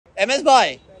MS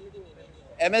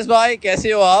भाई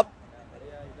कैसे हो आप?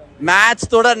 मैच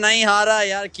थोड़ा नहीं हारा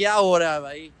यार, क्या हो रहा है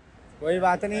भाई? कोई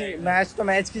बात नहीं, मैच तो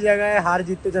मैच की जगह है, हार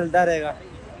जीत तो चलता रहेगा।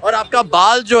 और आपका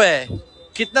बाल जो है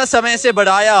कितना समय से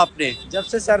बढ़ाया आपने? जब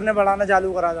से सर ने बढ़ाना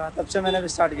चालू करा था तब से मैंने भी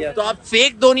स्टार्ट किया। तो आप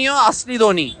फेक धोनी हो असली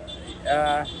Dhoni?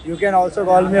 You can also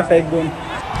call me a fake Dhoni.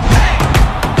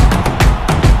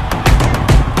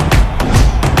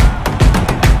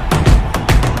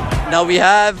 Now we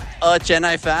have a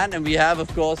Chennai fan and we have of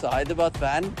course a Hyderabad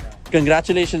fan.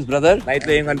 Congratulations, brother. Nice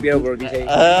playing on Pierre, bro.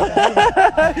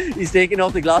 He's taking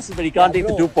off the glasses, but he can't take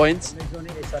the 2 points.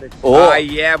 Oh,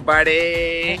 yeah,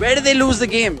 buddy. Where did they lose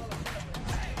the game?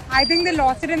 I think they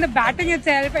lost it in the batting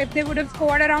itself. If they would have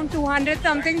scored around 200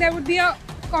 something, there would be a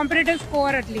competitive score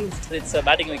at least. It's a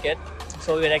batting wicket,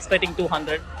 so we were expecting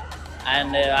 200.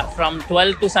 And from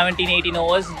 12 to 17, 18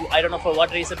 overs, I don't know for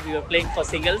what reason we were playing for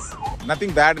singles.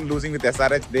 Nothing bad in losing with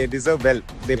SRH. They deserve well.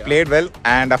 They played well,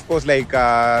 and of course, like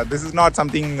this is not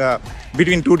something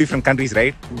between two different countries,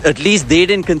 right? At least they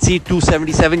didn't concede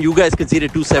 277. You guys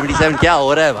conceded 277. क्या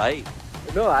हो रहा है भाई?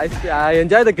 No, I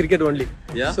enjoy the cricket only.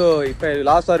 Yeah. So if I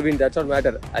lost or win, that's not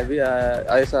matter. I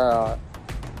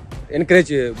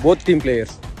encourage both team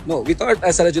players. No, we thought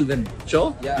SRH will win. Sure.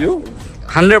 Yeah. You?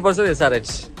 100%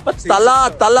 SRH. But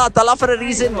Thala for a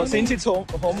reason. Since it's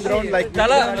home ground, like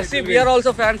Thala, see, we are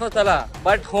also fans for Thala,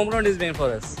 but home ground is main for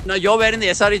us. Now you're wearing the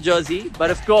SRH jersey,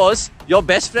 but of course your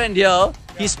best friend here,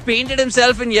 he's painted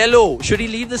himself in yellow. Should he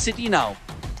leave the city now?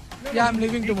 Yeah, I'm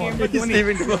leaving tomorrow. He's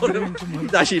leaving tomorrow.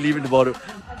 He's actually leaving tomorrow.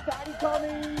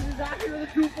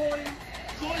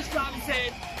 So is Travis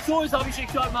Head, so is Abhishek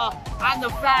Sharma, and the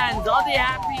fans. Are they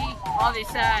happy? Are they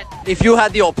sad? If you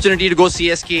had the opportunity to go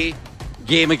CSK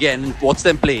game again and watch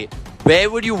them play, where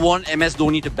would you want MS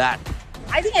Dhoni to bat?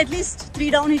 I think at least 3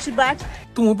 down he should bat.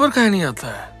 तुम ऊपर काहे नहीं आता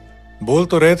है? बोल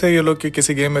तो रहे थे ये लोग कि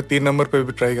किसी गेम में 3 नंबर पे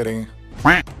भी ट्राई करेंगे.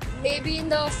 Maybe in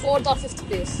the 4th or 5th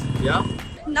place. Yeah.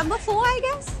 Number 4, I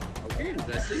guess. Okay,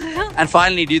 interesting. And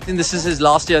finally, do you think this is his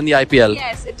last year in the IPL?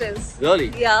 Yes, it is. Really?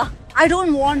 Yeah. I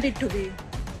don't want it to be.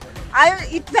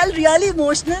 It felt really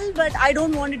emotional, but I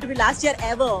don't want it to be last year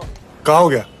ever. क्या हो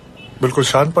गया? बिल्कुल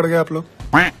शांत पड़ गए आप लोग.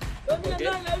 Okay.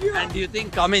 And do you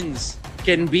think Cummins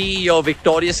can be your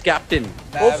victorious captain?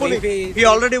 Hopefully. He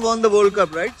already won the World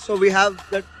Cup, right? So we have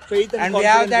that faith and we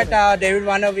have that David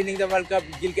Warner winning the World Cup,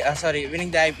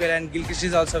 winning the IPL, and Gilchrist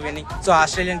is also winning. So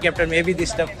Australian captain, maybe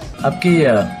this stuff. आपकी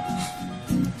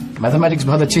mathematics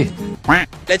बहुत अच्छी.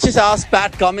 Let's just ask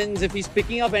Pat Cummins if he's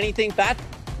picking up anything. Pat,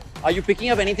 are you picking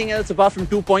up anything else apart from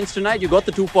 2 points tonight? You got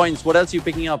the 2 points. What else are you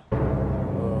picking up?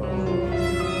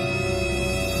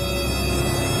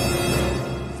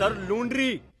 Sir,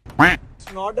 laundry.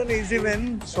 It's not an easy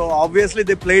win. So obviously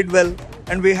they played well,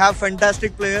 and we have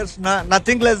fantastic players.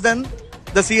 Nothing less than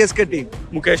the CSK team.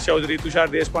 Mukesh Chaudhary, Tushar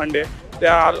Deshpande. They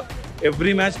are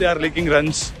every match they are leaking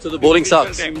runs. So the bowling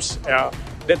sucks. Times, yeah.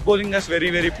 That bowling is very,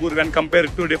 very poor when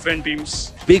compared to different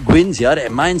teams. Big wins, yaar.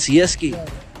 MI and CSK.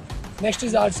 Next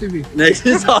is RCB. Next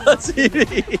is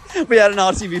RCB. We are an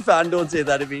RCB fan. Don't say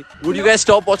that to me. Would you guys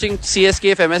stop watching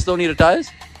CSK if MS Dhoni retires?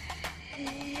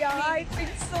 Yeah, I think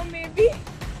so, maybe.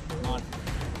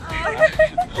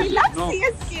 We love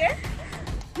CSK.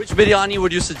 Which biryani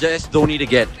would you suggest Dhoni to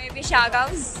get? Maybe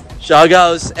Shagaus.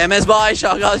 Shagaus. MS bhai,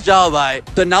 Shagaus jao bhai.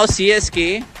 So now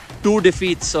CSK, 2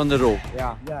 defeats on the row.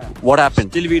 Yeah. What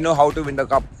happened? Still we know how to win the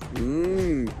cup.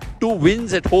 2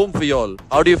 wins at home for y'all.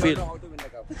 How do you feel?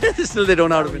 Still they don't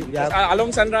know how to win.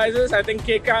 Along Sunrisers, I think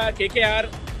KKR,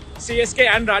 CSK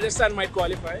and Rajasthan might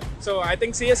qualify. So I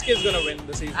think CSK is going to win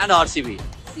the season. And RCB.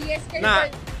 CSK. Nah,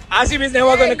 RCB is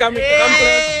never going to come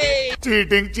close.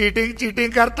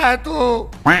 Cheating करता है तू.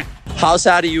 How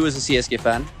sad are you as a CSK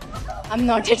fan? I'm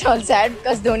not at all sad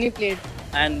because Dhoni played.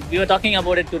 And we were talking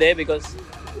about it today because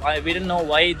we didn't know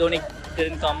why Dhoni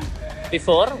didn't come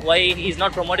before, why he's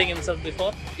not promoting himself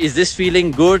before. Is this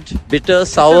feeling good, bitter,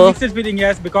 sour? It's a mixed feeling,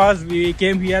 yes, because we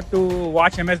came here to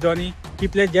watch MS Dhoni. He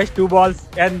played just 2 balls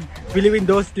and believe in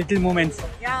those little moments.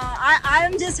 Yeah, I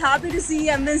am just happy to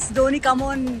see MS Dhoni come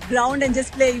on ground and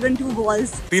just play even 2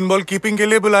 balls. 3 ball keeping के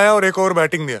लिए बुलाया और 1 over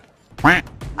batting दिया.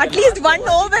 At least 1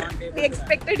 over we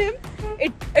expected him.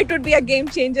 It would be a game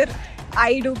changer.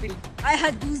 I do believe. I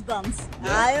had goosebumps.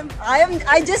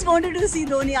 I just wanted to see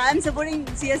Dhoni. I am supporting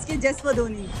CSK just for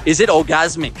Dhoni. Is it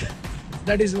orgasmic?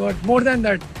 That is what. More than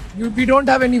that, we don't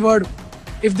have any word.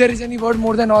 If there is any word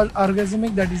more than all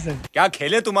orgasmic, that is it. क्या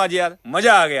खेले तुम आज यार?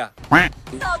 मजा आ गया.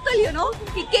 Circle, you know,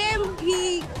 he came,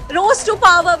 he rose to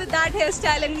power with that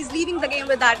hairstyle, and he's leaving the game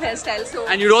with that hairstyle. So.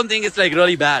 And you don't think it's like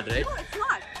really bad, right? No, it's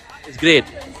not. It's great.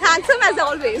 Handsome as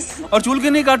always. और चूल के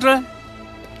नहीं काट रहा है?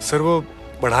 Sir वो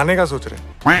बढ़ाने का सोच रहे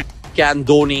हैं. Can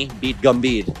Dhoni beat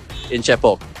Gambhir in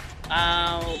Chepauk?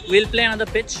 We'll play another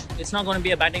pitch. It's not going to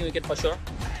be a batting wicket for sure.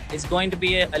 It's going to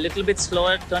be a little bit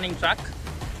slower turning track.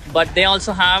 But they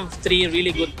also have 3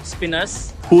 really good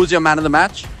spinners. Who's your man of the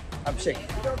match?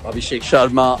 Abhishek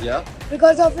Sharma. Yeah.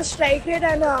 Because of his strike rate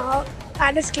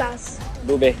and his class.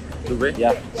 Dubey.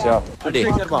 Yeah, sure. Today.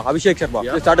 Abhishek Sharma.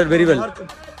 Yeah. He started very well.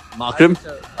 Markram.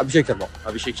 Abhishek Sharma.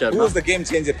 Abhishek Sharma. Who was the game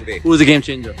changer today? Who's the game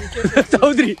changer?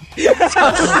 Chaudhary.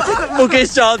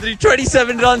 Mukesh Chaudhary,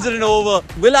 27 runs in an over.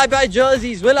 Will I buy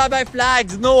jerseys? Will I buy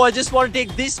flags? No, I just want to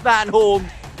take this man home.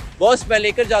 Boss, मैं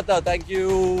लेकर जाता. Thank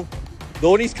you.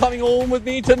 Dhoni's coming home with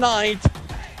me tonight.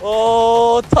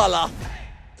 Oh, Thala.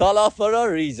 Thala for a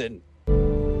reason.